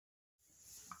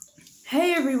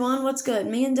Hey everyone, what's good?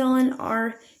 Me and Dylan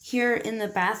are here in the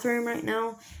bathroom right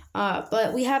now,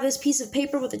 but we have this piece of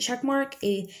paper with a check mark,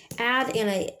 a add, and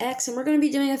a X, and we're going to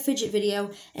be doing a fidget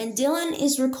video, and Dylan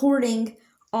is recording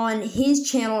on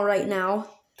his channel right now.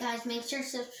 Guys, make sure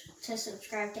to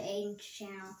subscribe to Aiden's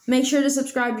channel. Make sure to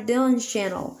subscribe to Dylan's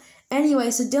channel. Anyway,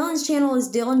 so Dylan's channel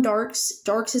is Dylan Darks.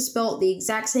 Darks is spelled the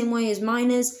exact same way as mine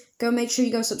is. Go make sure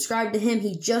you go subscribe to him.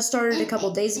 He just started a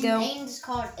couple days ago. Aiden's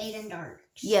called Aiden Darks.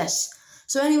 Yes.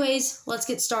 So anyways, let's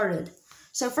get started.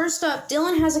 So first up,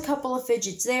 Dylan has a couple of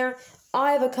fidgets there.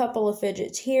 I have a couple of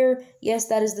fidgets here. Yes,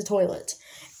 that is the toilet.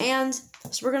 And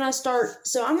so we're going to start.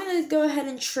 So I'm going to go ahead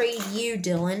and trade you,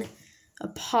 Dylan, a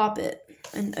Pop-It,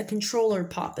 and a controller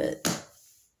Pop-It,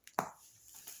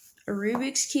 a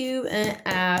Rubik's Cube, and an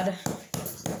add.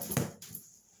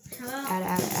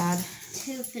 Add.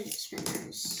 2 fidget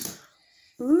spinners.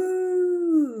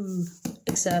 Ooh.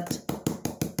 Accept.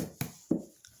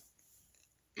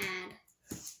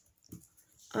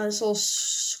 This little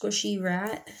squishy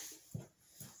rat.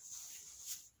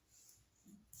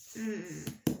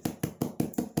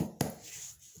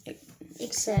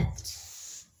 Accept.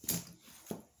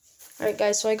 Alright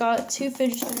guys, so I got 2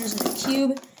 fidget spinners in the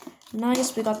cube.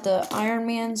 Nice, we got the Iron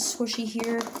Man squishy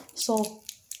here. This little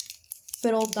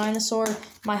fiddle dinosaur.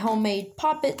 My homemade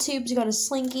Pop-It tubes. You got a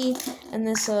Slinky and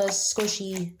this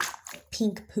squishy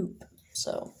pink poop.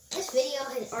 So this video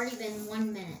has already been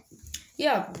 1 minute.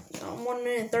 Yeah, 1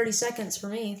 minute and 30 seconds for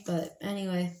me, but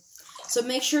anyway. So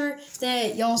make sure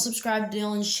that y'all subscribe to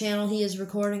Dylan's channel. He is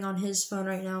recording on his phone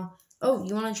right now. Oh,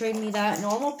 you want to trade me that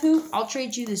normal poop? I'll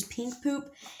trade you this pink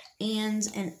poop and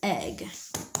an egg.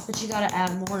 But you gotta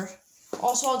add more.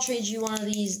 Also, I'll trade you one of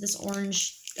these, this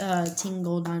orange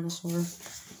tingle dinosaur.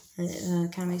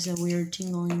 It kind of makes a weird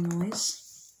tingling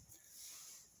noise.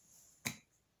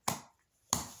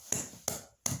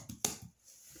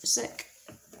 Sick.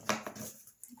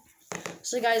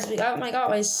 So guys, I got my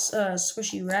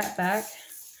squishy rat back,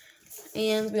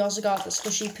 and we also got the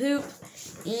squishy poop,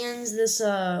 and this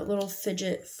little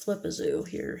fidget flip-a-zoo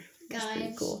here. It's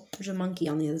pretty cool. There's a monkey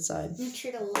on the other side. Make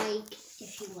sure to like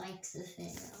if you like this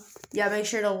video. Yeah, make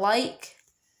sure to like,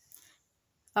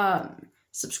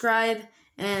 subscribe,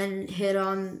 and hit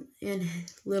on and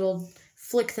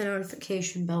flick the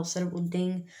notification bell so it will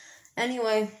ding.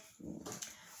 Anyway.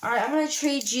 Alright, I'm going to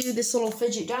trade you this little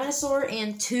fidget dinosaur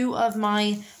and 2 of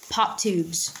my pop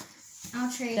tubes.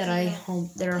 I'll trade that are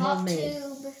homemade.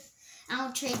 Tube.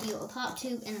 I'll trade you a pop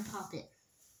tube and a Pop-It.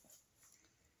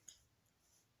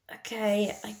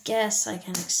 Okay, I guess I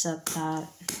can accept that.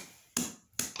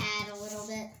 Add a little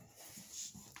bit.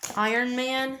 Iron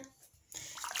Man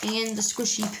and the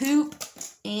squishy poop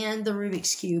and the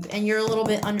Rubik's Cube. And you're a little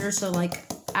bit under, so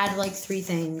add 3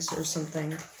 things or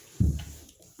something.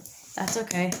 That's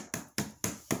okay.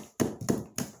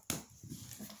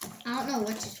 I don't know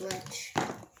which is which.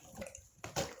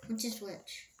 Which is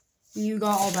which? You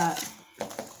got all that.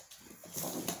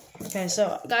 Okay,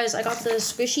 so guys, I got the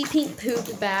squishy pink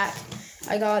poop back.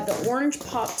 I got the orange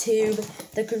pop tube,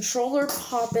 the controller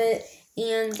Pop-It,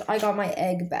 and I got my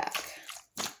egg back.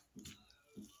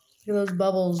 Look at those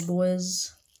bubbles,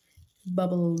 boys.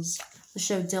 Bubbles. Let's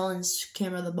show Dylan's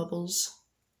camera the bubbles.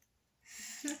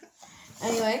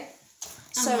 Anyway.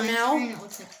 So now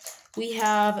we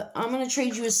have, I'm going to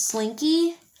trade you a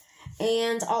Slinky,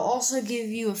 and I'll also give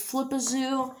you a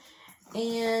Flip-a-Zoo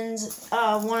and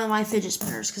one of my fidget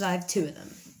spinners because I have 2 of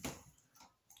them.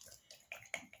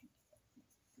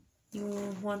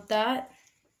 You want that?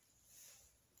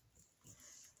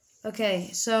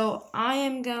 Okay, so I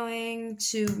am going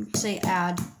to say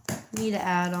add. Need to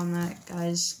add on that,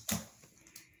 guys.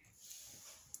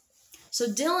 So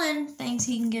Dylan thinks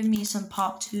he can give me some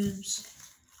pop tubes.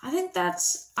 I think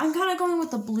I'm kind of going with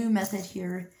the blue method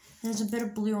here. There's a bit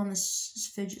of blue on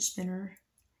this fidget spinner.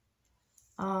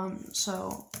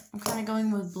 So I'm kind of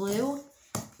going with blue,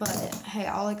 but hey,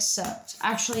 I'll accept.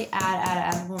 Actually,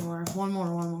 add one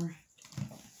more.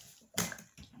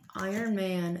 Iron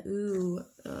Man, ooh,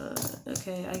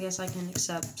 okay, I guess I can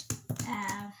accept.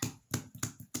 Add,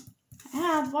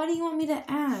 why do you want me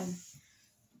to add?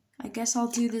 I guess I'll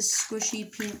do this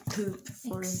squishy pink poop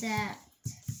for Accept.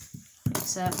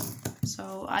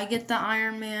 So I get the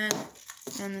Iron Man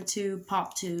and the 2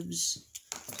 pop tubes.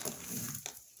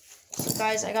 So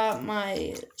guys, I got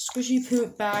my squishy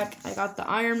poop back. I got the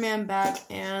Iron Man back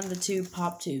and the 2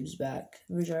 pop tubes back,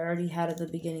 which I already had at the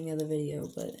beginning of the video,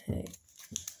 but hey.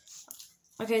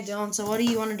 Okay, Dylan, so what do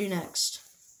you want to do next?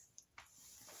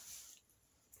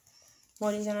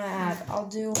 What are you gonna add? I'll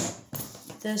do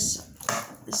this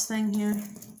thing here.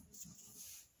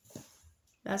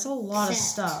 That's a lot of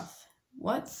stuff.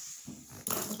 What?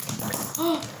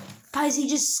 Guys, he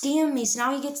just scammed me, so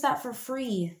now he gets that for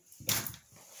free.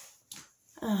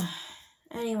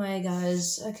 Anyway,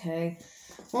 guys, okay.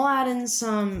 We'll add in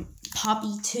some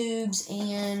poppy tubes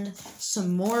and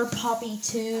some more poppy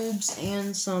tubes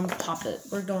and some poppet.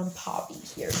 We're going poppy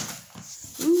here.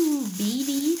 Ooh,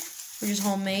 baby. We're just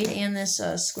homemade, and this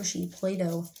squishy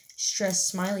Play-Doh stress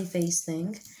smiley face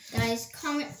thing. Guys,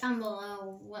 comment down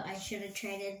below what I should have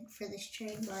traded for this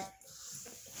trade, but...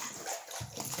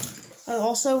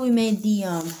 Also, we made the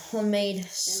homemade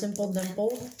Simple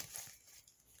Dimple.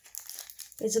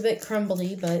 It's a bit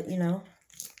crumbly, but, you know,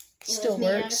 still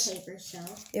works. It was made out of paper, so...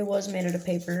 It was made out of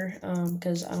paper,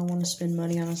 because I don't want to spend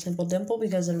money on a Simple Dimple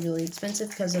because they're really expensive,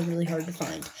 because they're really hard to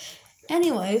find.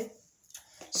 Anyway,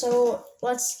 so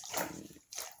I'm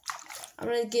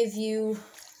going to give you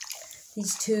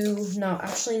these two. No,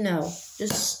 actually, no.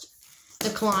 Just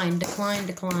decline.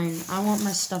 I want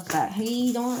my stuff back.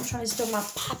 Hey, don't try to steal my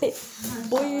poppet,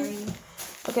 boy.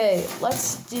 Okay,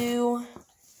 let's do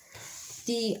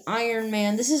the Iron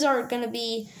Man. This is gonna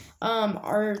be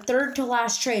our third to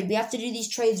last trade. We have to do these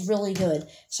trades really good.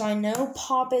 So I know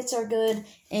poppets are good,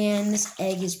 and this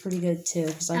egg is pretty good too.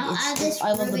 Cause like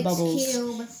I love the bubbles.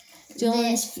 Cube.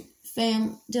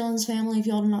 Dylan's family. If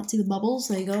y'all do not see the bubbles,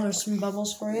 there you go. There's some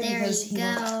bubbles for you. There because you go.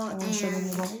 I want to show them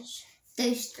the bubbles.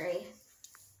 Those three.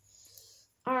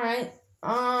 All right.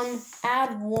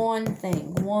 Add one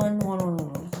thing. One.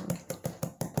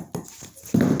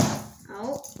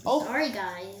 Oh. Sorry,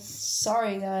 guys.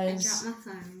 Sorry, guys. I dropped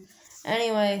my phone.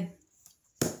 Anyway.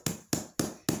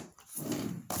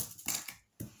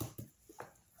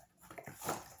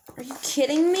 Are you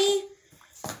kidding me?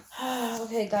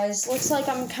 Okay, guys. Looks like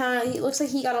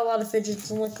he got a lot of fidgets,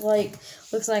 and looks like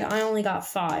I only got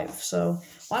 5. So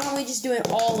why don't we just do an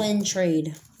all-in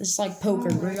trade? It's like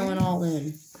poker. We're going all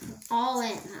in. All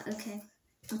in. Okay.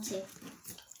 Let's see.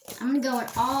 I'm going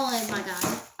all in, my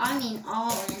guy. I mean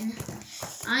all in.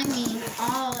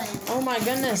 Oh my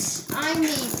goodness. I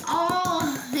mean all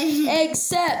in.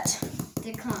 Except.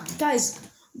 Decline. Guys,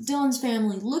 Dylan's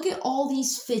family, look at all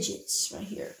these fidgets right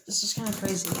here. This is kind of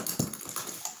crazy.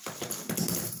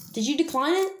 Did you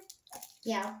decline it?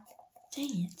 Yeah.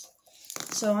 Dang it.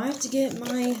 So I have to get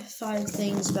my 5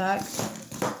 things back.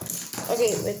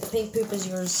 Okay, wait, the pink poop is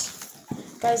yours.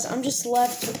 Guys, I'm just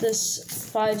left with this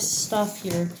 5 stuff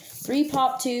here. 3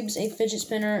 pop tubes, a fidget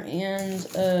spinner, and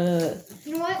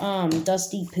you know what?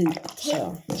 dusty poop.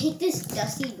 Take this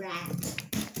dusty rat.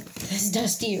 This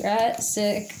dusty rat,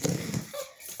 sick.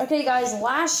 Okay, guys,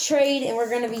 last trade, and we're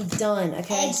gonna be done.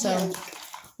 Okay, Egg so yolk.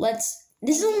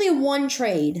 this is only one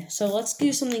trade, so let's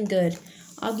do something good.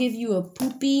 I'll give you a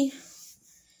poopy.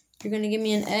 You're gonna give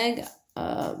me an egg.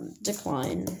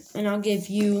 Decline, and I'll give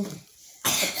you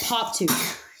a pop tube.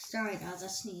 Sorry, guys, I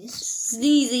sneezed.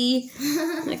 Sneezy.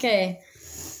 Okay.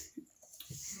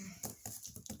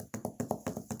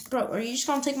 Bro, are you just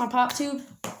gonna take my pop tube?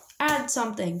 Add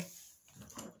something.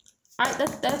 Alright,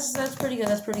 that's pretty good.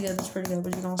 That's pretty good.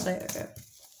 What are you gonna say? Okay.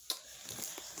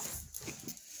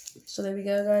 So there we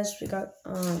go, guys. We got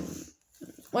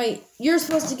wait, you're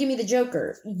supposed to give me the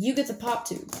Joker. You get the pop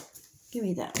tube. Give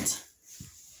me that.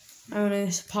 I'm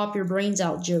gonna pop your brains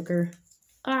out, Joker.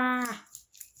 Ah.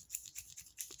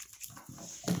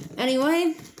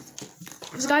 Anyway,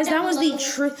 so guys, that was the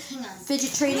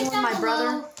fidget trading with my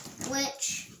brother.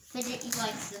 Which fidget you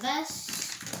like the best?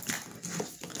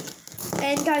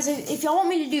 And guys, if y'all want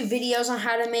me to do videos on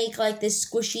how to make like this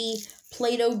squishy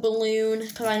Play-Doh balloon,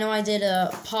 because I know I did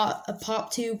a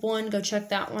pop tube one, go check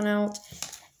that one out.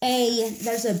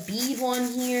 There's a bead one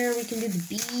here. We can do the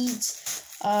beads.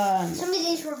 Some of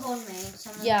these were homemade.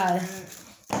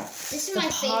 This is my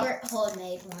favorite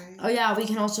homemade one. Oh yeah, we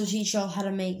can also teach y'all how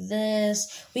to make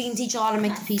this. We can teach y'all how to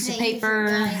make the piece of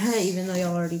paper, even though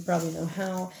y'all already probably know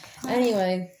how.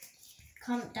 Anyway.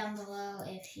 Comment down below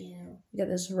if you... We got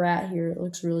this rat here. It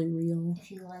looks really real.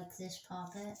 If you like this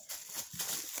poppet.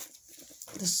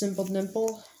 The Simple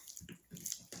Dimple.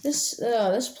 This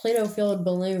Play-Doh filled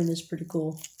balloon is pretty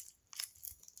cool.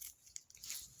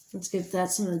 Let's give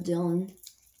that some to Dylan.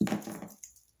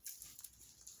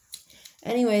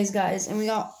 Anyways, guys, and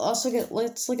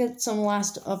let's look at some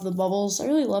last of the bubbles. I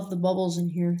really love the bubbles in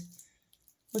here.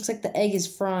 Looks like the egg is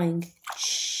frying.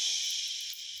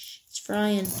 Shh, it's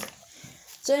frying.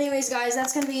 So anyways, guys,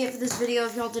 that's going to be it for this video.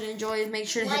 If y'all did enjoy, make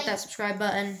sure to hit that subscribe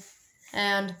button.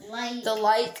 And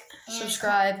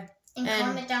subscribe. And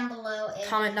comment down below.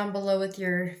 Comment down below with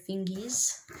your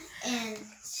fingies. And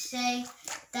say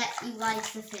that you like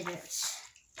the fidgets.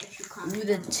 If you comment. Ooh,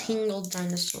 the tingled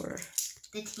dinosaur.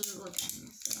 The tingled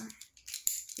dinosaur.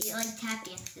 You like tap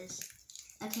dances.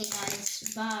 Okay,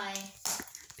 guys. Bye.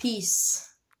 Peace.